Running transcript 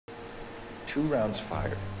2 rounds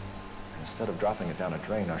fired. Instead of dropping it down a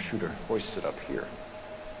drain, our shooter hoists it up here.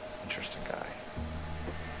 Interesting guy.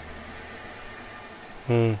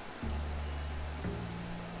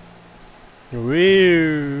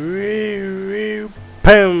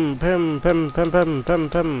 Pem, pem, pem, pem, pem, pem,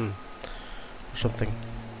 pem. Or something.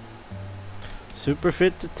 Super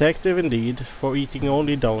fit detective indeed, for eating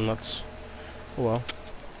only donuts. Oh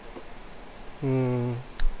well.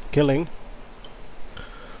 Killing.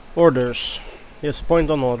 Orders. Yes, point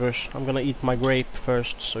on orders. I'm gonna eat my grape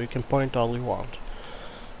first, so you can point all you want.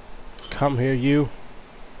 Come here, you.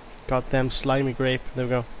 Goddamn slimy grape. There we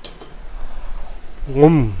go.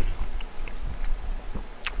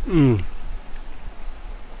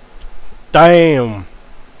 Damn.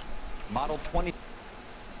 Model 20.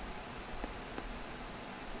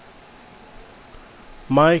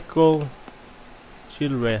 Michael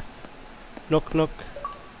Gilreth. Knock knock.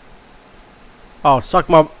 Oh, suck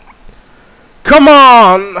my. Come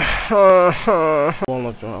on!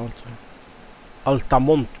 Walnut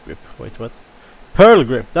Altamont grip. Wait, what? Pearl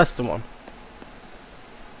grip. That's the one.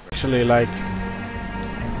 Actually, like,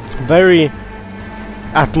 very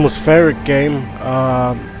atmospheric game.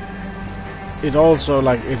 It also,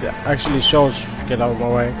 like, it actually shows. Get out of my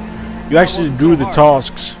way. You actually do the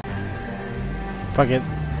tasks. Fuck it.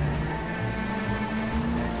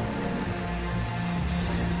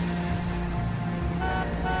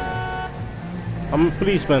 I'm a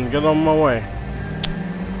policeman, get on my way.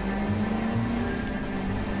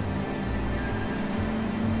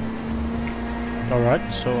 Alright,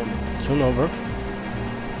 so soon over.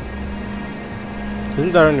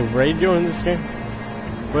 Isn't there any radio in this game?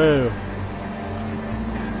 Whoa.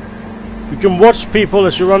 You can watch people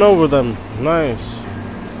as you run over them. Nice.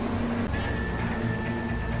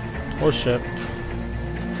 Oh shit.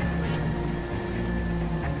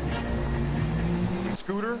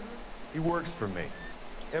 Scooter? He works for me.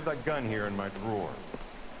 I have that gun here in my drawer.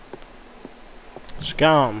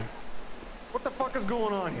 Scum. What the fuck is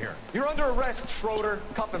going on here? You're under arrest, Schroeder.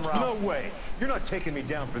 Cuff him, Ralph. No way. You're not taking me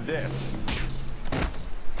down for this.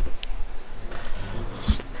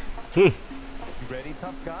 You ready,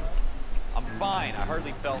 tough guy? I'm fine. I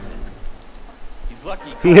hardly felt it. He's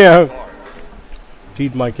lucky. He Yeah. car.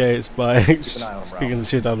 Plead my case by an eye on him, speaking the Ralph.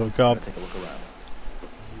 shit out of a cop. Take a look around.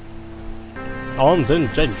 Armed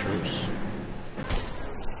and dangerous.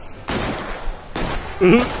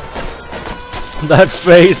 That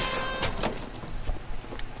face.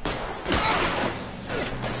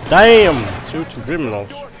 Damn! Two criminals.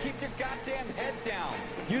 Keep your goddamn head down.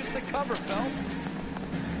 Use the cover, Phelps.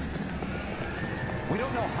 We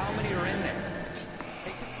don't know how many are in there.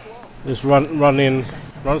 Take it slow. Just run in.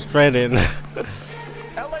 Run straight in.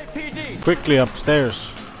 LAPD. Quickly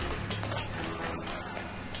upstairs.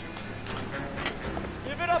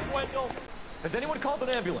 Give it up, Wendell. Has anyone called an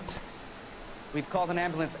ambulance? We've called an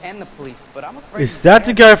ambulance and the police, but I'm afraid... Is that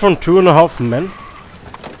the guy from 2.5 Men?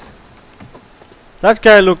 That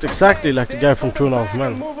guy looked exactly like the guy from 2.5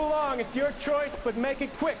 Men. Move along, it's your choice, but make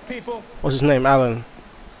it quick, people. What's his name? Alan.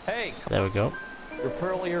 Hey, There we go. your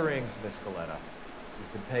pearl earrings, Miss Galetta.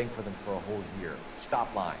 We've been paying for them for a whole year.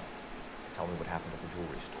 Stop lying. Tell me what happened at the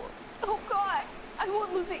jewelry store. Oh God, I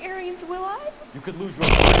won't lose the earrings, will I? You could lose your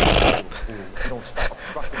life, fool, if you don't stop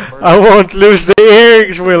obstructing the I won't lose the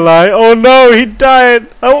earrings, will I? Oh no, he died.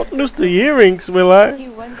 I won't lose the earrings, will I? He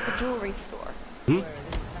runs the jewelry store.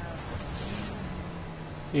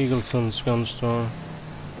 Eagleson's gun store.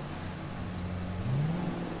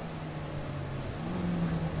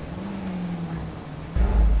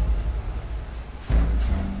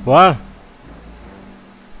 What?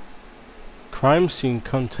 Crime scene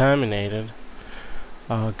contaminated.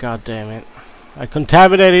 Oh god damn it. I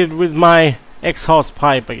contaminated with my exhaust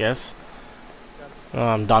pipe, I guess. Oh,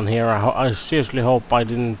 I'm done here. I seriously hope I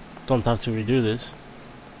don't have to redo this.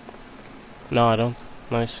 No, I don't.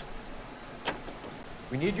 Nice.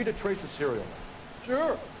 We need you to trace a serial number.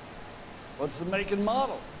 Sure. What's the make and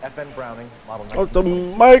model? FN Browning, model Oh, the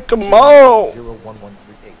 1922, make 'em all.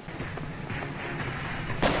 01138.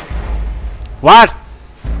 What?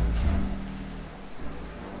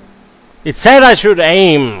 It said I should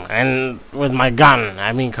aim and with my gun.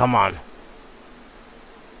 I mean, come on.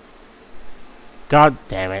 God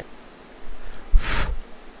damn it.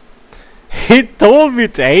 He told me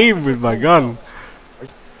to aim with my gun.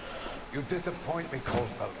 You disappoint me, Cole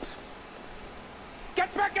Phelps.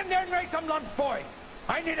 Get back in there and raise some lumps, boy.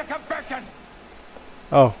 I need a confession.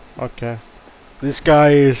 Oh, okay. This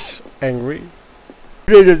guy is angry.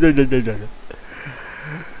 You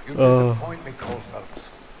disappoint me, Cole Phelps.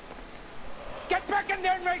 Get back in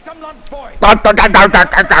there and raise some lumps, boy.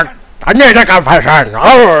 I need a confession!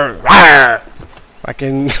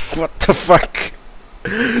 Fucking, what the fuck?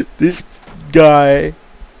 This guy.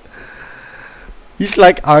 He's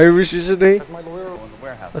like Irish, isn't he? That's my lawyer in the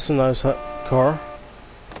warehouse. That's a nice car.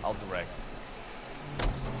 I'll direct.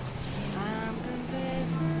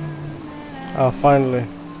 Oh, finally.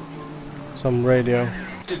 Some radio.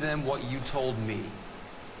 To them what you told me.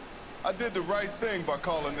 I did the right thing by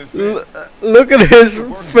calling this in. Look at his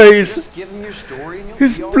face. Just give him your story and you'll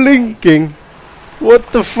He's be all blinking.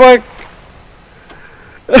 What the fuck?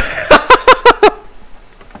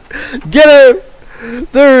 Get him!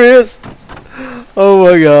 There he is. Oh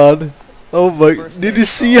my god. Oh my. Did you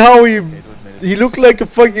see how he looked like a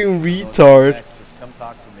fucking retard? Just come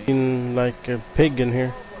talk to me. In like a pig in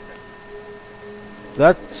here.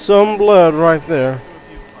 That's some blood right there.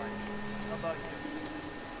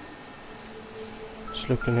 Just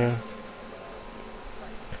look in here.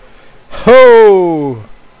 Ho!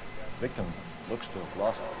 Victim looks to have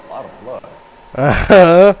lost a lot of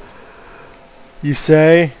blood. You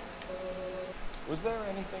say? Was there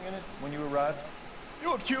anything in it when you arrived?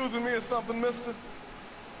 You accusing me of something, mister?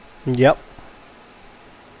 Yep.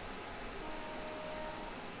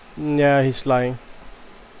 Yeah, he's lying.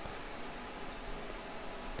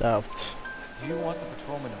 Doubt. Do you want the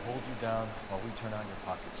patrolman to hold you down while we turn on your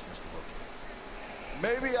pockets, Mr. Wilkie?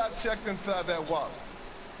 Maybe I checked inside that wallet.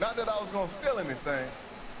 Not that I was gonna steal anything.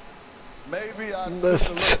 Maybe I took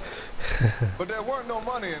a look. But there weren't no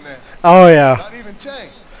money in there. Oh yeah. Not even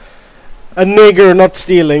change. A nigger not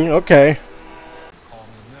stealing, okay. call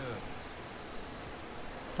me nerves.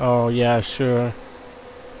 Oh yeah, sure.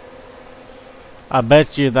 I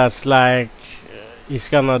bet you that's like he's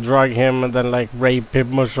gonna drug him and then like rape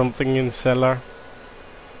him or something in cellar.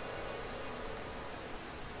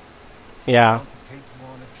 Yeah. To take you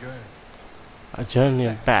on a journey. A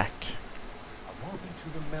journey back. I want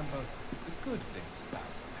you to remember the good things about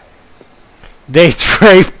the past. Date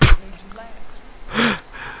rape.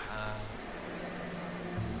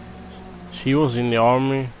 She was in the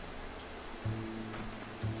army.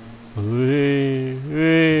 Wee,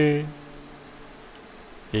 wee.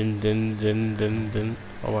 Din din din din din.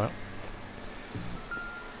 Oh well.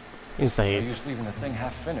 Insta No hit. use leaving the thing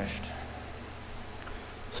half finished.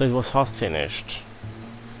 So it was half finished.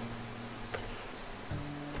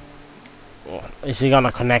 Oh, is he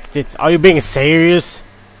gonna connect it? Are you being serious?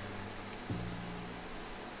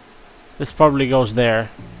 This probably goes there.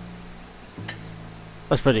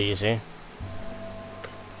 That's pretty easy.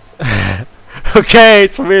 Okay,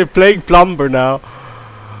 so we're playing plumber now.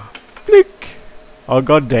 Flick. Oh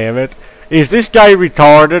god damn it. Is this guy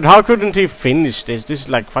retarded? How couldn't he finish this? This is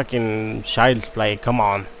like fucking child's play, come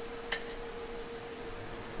on.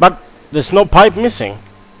 But there's no pipe missing.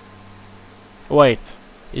 Wait,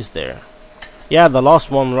 is there? Yeah, the last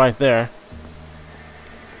one right there.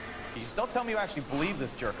 Just don't tell me you actually believe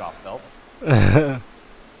this jerk off, Phelps.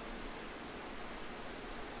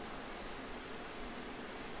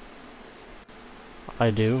 I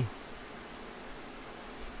do.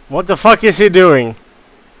 What the fuck is he doing?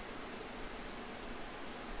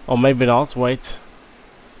 Or maybe not, wait.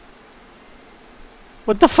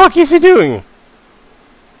 What the fuck is he doing?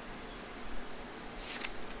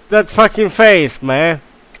 That fucking face, man.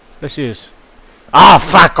 Let's use. Ah,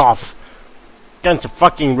 fuck off! Against a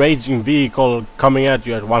fucking raging vehicle coming at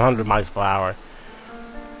you at 100 miles per hour.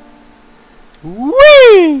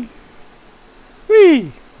 Whee!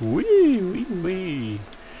 Whee! Wee wee wee.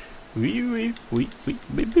 Wee wee wee wee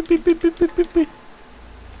wee wee wee wee wee wee wee.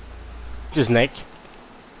 His neck.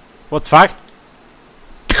 What the fuck?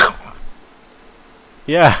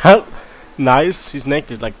 Yeah, nice. His neck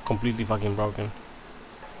is like completely fucking broken.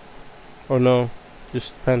 Oh no,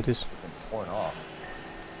 just panties. Been torn off.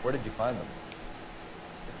 Where did you find them?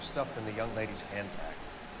 They were stuffed in the young lady's handbag.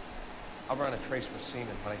 I'll run a trace for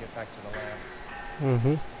semen when I get back to the lab.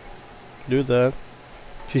 Mm-hmm. Do that.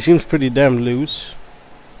 She seems pretty damn loose.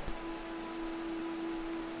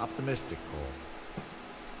 Optimistic, Cole.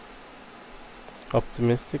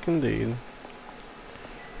 Optimistic indeed.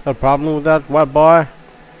 No problem with that, white boy?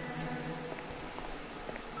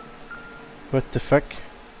 What the fuck?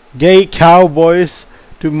 Gay cowboys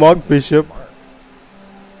to Mug Bishop.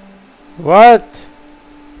 What?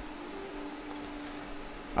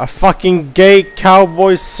 A fucking gay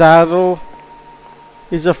cowboy saddle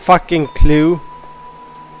is a fucking clue.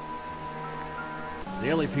 The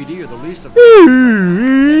LAPD are the least of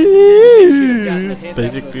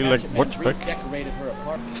Basically like what the fuck?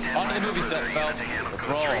 On to the movie set, Phelps. Let's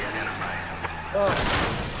roll.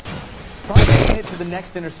 Try making it to the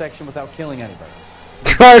next intersection without killing anybody.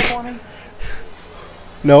 Gosh. For me?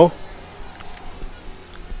 No.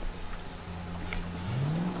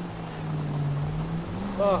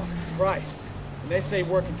 Oh, Christ. And they say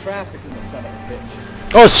working traffic is the son of a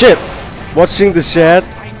bitch. Oh shit! Watching the shed.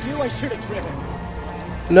 I knew I should have driven.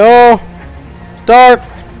 No! Dark!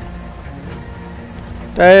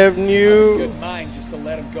 Damn you! Good mind just to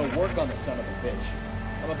let him go work on the son of a bitch.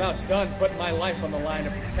 I'm about done putting my life on the line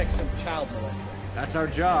to protect some child molester. That's our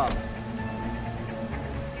job.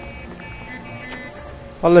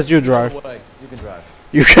 I'll let you drive. Way. You can drive.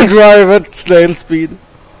 You can drive at snail speed.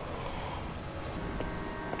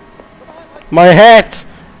 My hat!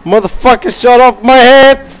 Motherfucker, shut up! My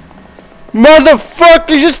hat!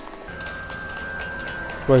 Motherfucker, just...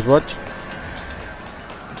 Wait, what?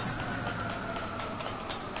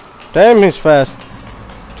 Damn, he's fast.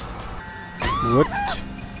 What?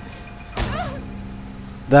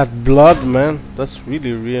 That blood, man. That's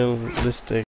really realistic.